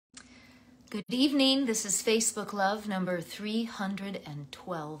Good evening. This is Facebook Love number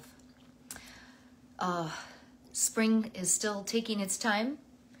 312. Spring is still taking its time,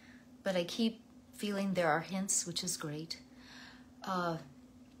 but I keep feeling there are hints, which is great.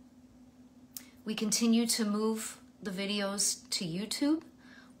 We continue to move the videos to YouTube.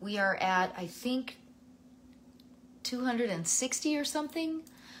 We are at, I think, 260 or something.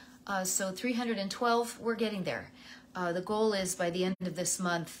 So 312, we're getting there. The goal is by the end of this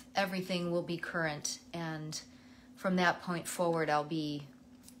month, everything will be current, and from that point forward, I'll be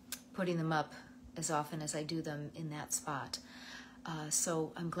putting them up as often as I do them in that spot.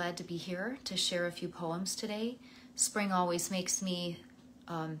 So I'm glad to be here to share a few poems today. Spring always makes me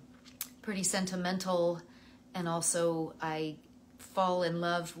pretty sentimental, and also I fall in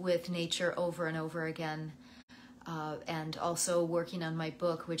love with nature over and over again. And also working on my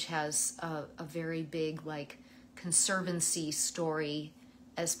book, which has a very big, conservancy story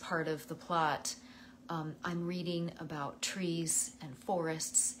as part of the plot. I'm reading about trees and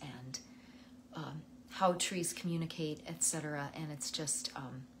forests and how trees communicate, etc. And it's just,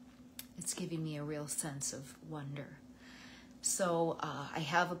 it's giving me a real sense of wonder. So I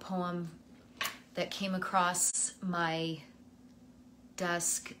have a poem that came across my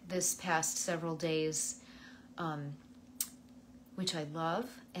desk this past several days, which I love.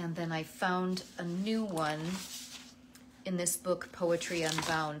 And then I found a new one in this book, Poetry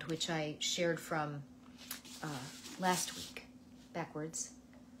Unbound, which I shared from last week, backwards,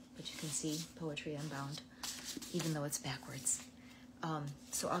 but you can see Poetry Unbound, even though it's backwards.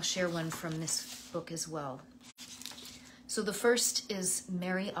 So I'll share one from this book as well. So the first is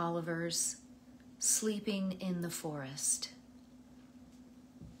Mary Oliver's Sleeping in the Forest.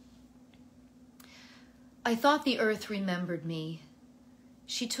 I thought the earth remembered me.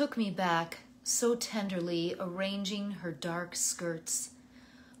 She took me back, so tenderly arranging her dark skirts,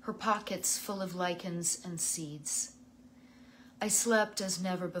 her pockets full of lichens and seeds. I slept as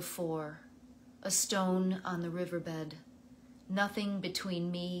never before, a stone on the riverbed, nothing between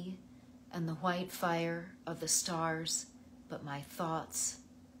me and the white fire of the stars but my thoughts,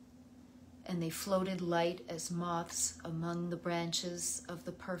 and they floated light as moths among the branches of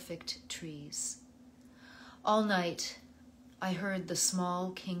the perfect trees. All night, I heard the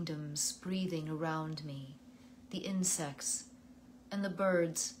small kingdoms breathing around me, the insects and the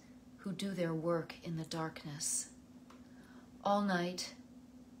birds who do their work in the darkness. All night,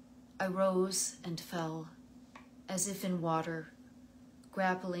 I rose and fell, as if in water,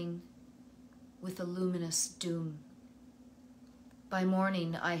 grappling with a luminous doom. By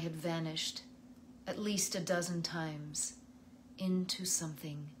morning, I had vanished, at least a dozen times, into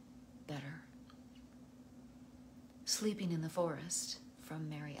something better. Sleeping in the Forest, from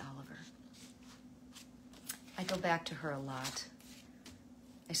Mary Oliver. I go back to her a lot.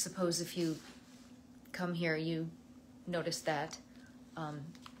 I suppose if you come here, you notice that.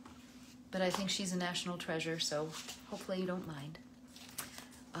 But I think she's a national treasure, so hopefully you don't mind.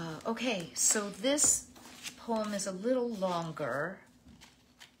 Okay, so this poem is a little longer.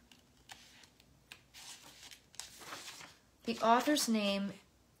 The author's name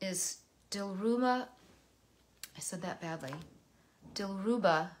is Dilruba. I said that badly.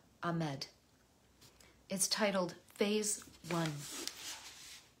 Dilruba Ahmed. It's titled Phase 1.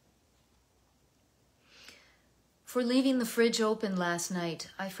 For leaving the fridge open last night,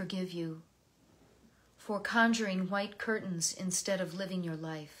 I forgive you. For conjuring white curtains instead of living your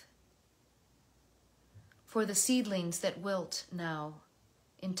life. For the seedlings that wilt now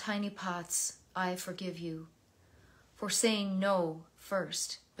in tiny pots, I forgive you. For saying no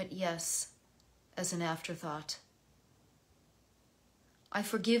first, but yes as an afterthought. I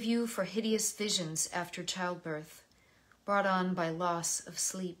forgive you for hideous visions after childbirth, brought on by loss of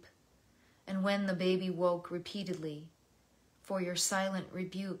sleep, and when the baby woke repeatedly, for your silent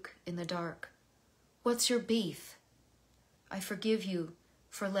rebuke in the dark. What's your beef? I forgive you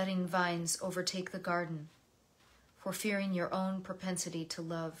for letting vines overtake the garden, for fearing your own propensity to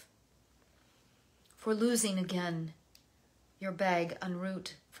love, for losing again your bag en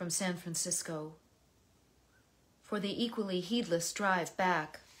route from San Francisco, for the equally heedless drive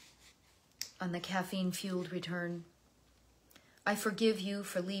back on the caffeine-fueled return. I forgive you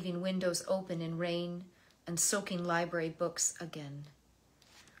for leaving windows open in rain and soaking library books again,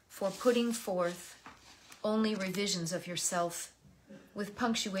 for putting forth only revisions of yourself with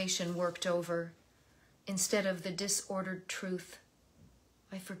punctuation worked over instead of the disordered truth.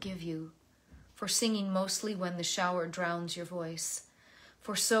 I forgive you for singing mostly when the shower drowns your voice,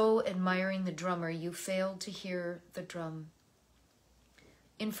 for so admiring the drummer you failed to hear the drum.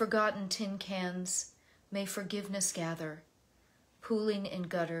 In forgotten tin cans may forgiveness gather, pooling in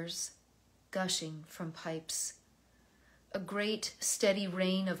gutters, gushing from pipes. A great steady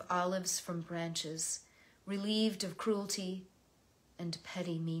rain of olives from branches, relieved of cruelty and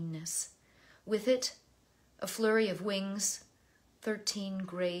petty meanness. With it, a flurry of wings, 13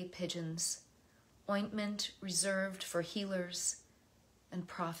 gray pigeons, ointment reserved for healers and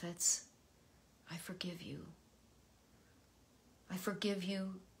prophets. I forgive you. I forgive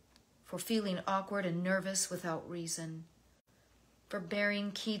you for feeling awkward and nervous without reason, for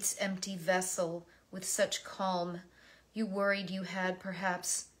bearing Keats' empty vessel with such calm you worried you had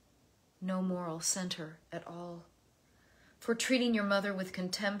perhaps no moral center at all, for treating your mother with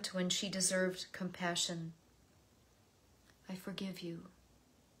contempt when she deserved compassion. I forgive you.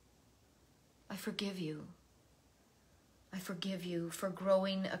 I forgive you. I forgive you for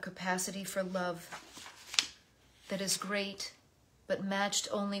growing a capacity for love that is great, but matched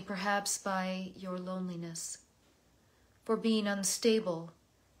only perhaps by your loneliness, for being unstable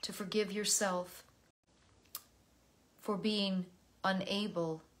to forgive yourself, for being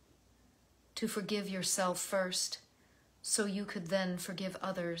unable to forgive yourself first, so you could then forgive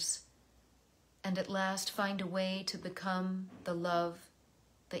others, and at last find a way to become the love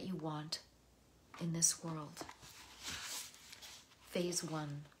that you want in this world. Phase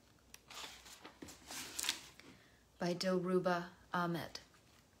 1 by Dilruba, Ahmed.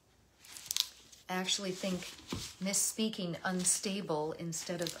 I actually think misspeaking unstable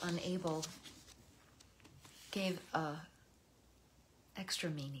instead of unable gave a extra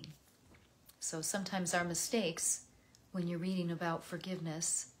meaning. So sometimes our mistakes, when you're reading about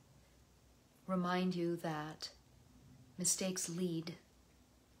forgiveness, remind you that mistakes lead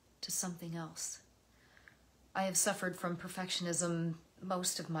to something else. I have suffered from perfectionism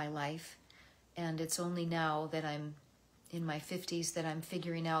most of my life, and it's only now that I'm in my 50s that I'm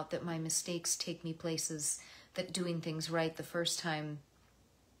figuring out that my mistakes take me places that doing things right the first time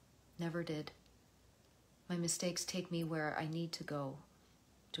never did. My mistakes take me where I need to go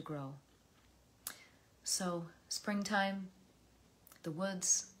to grow. So, springtime, the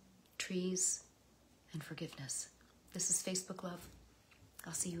woods, trees, and forgiveness. This is Facebook Love.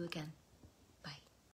 I'll see you again.